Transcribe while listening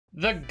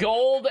The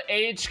gold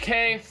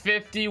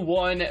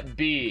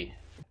HK51B.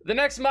 The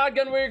next mod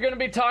gun we're going to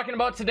be talking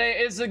about today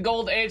is the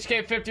gold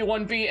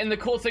HK51B, and the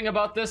cool thing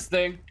about this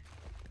thing,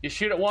 you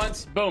shoot it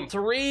once, boom,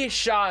 3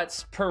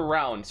 shots per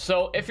round.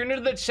 So if you're new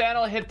to the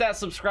channel, hit that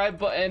subscribe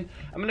button.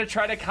 I'm going to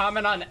try to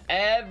comment on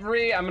I'm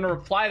going to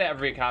reply to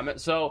every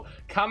comment. So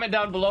comment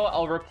down below,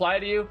 I'll reply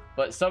to you,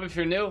 but sub if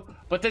you're new.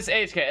 But this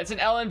HK, it's an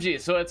LMG,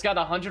 so it's got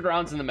 100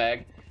 rounds in the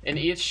mag, and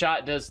each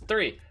shot does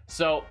 3.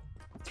 So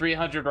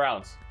 300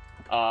 rounds,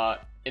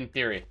 in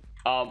theory.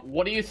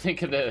 What do you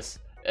think of this?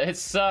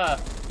 It's,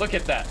 look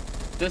at that.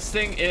 This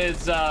thing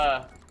is,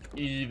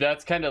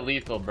 that's kind of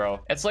lethal, bro.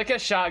 It's like a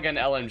shotgun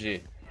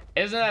LMG.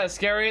 Isn't that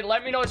scary?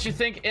 Let me know what you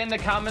think in the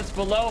comments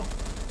below.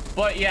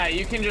 But yeah,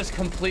 you can just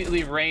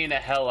completely rain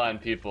hell on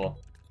people.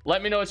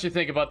 Let me know what you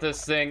think about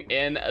this thing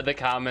in the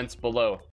comments below.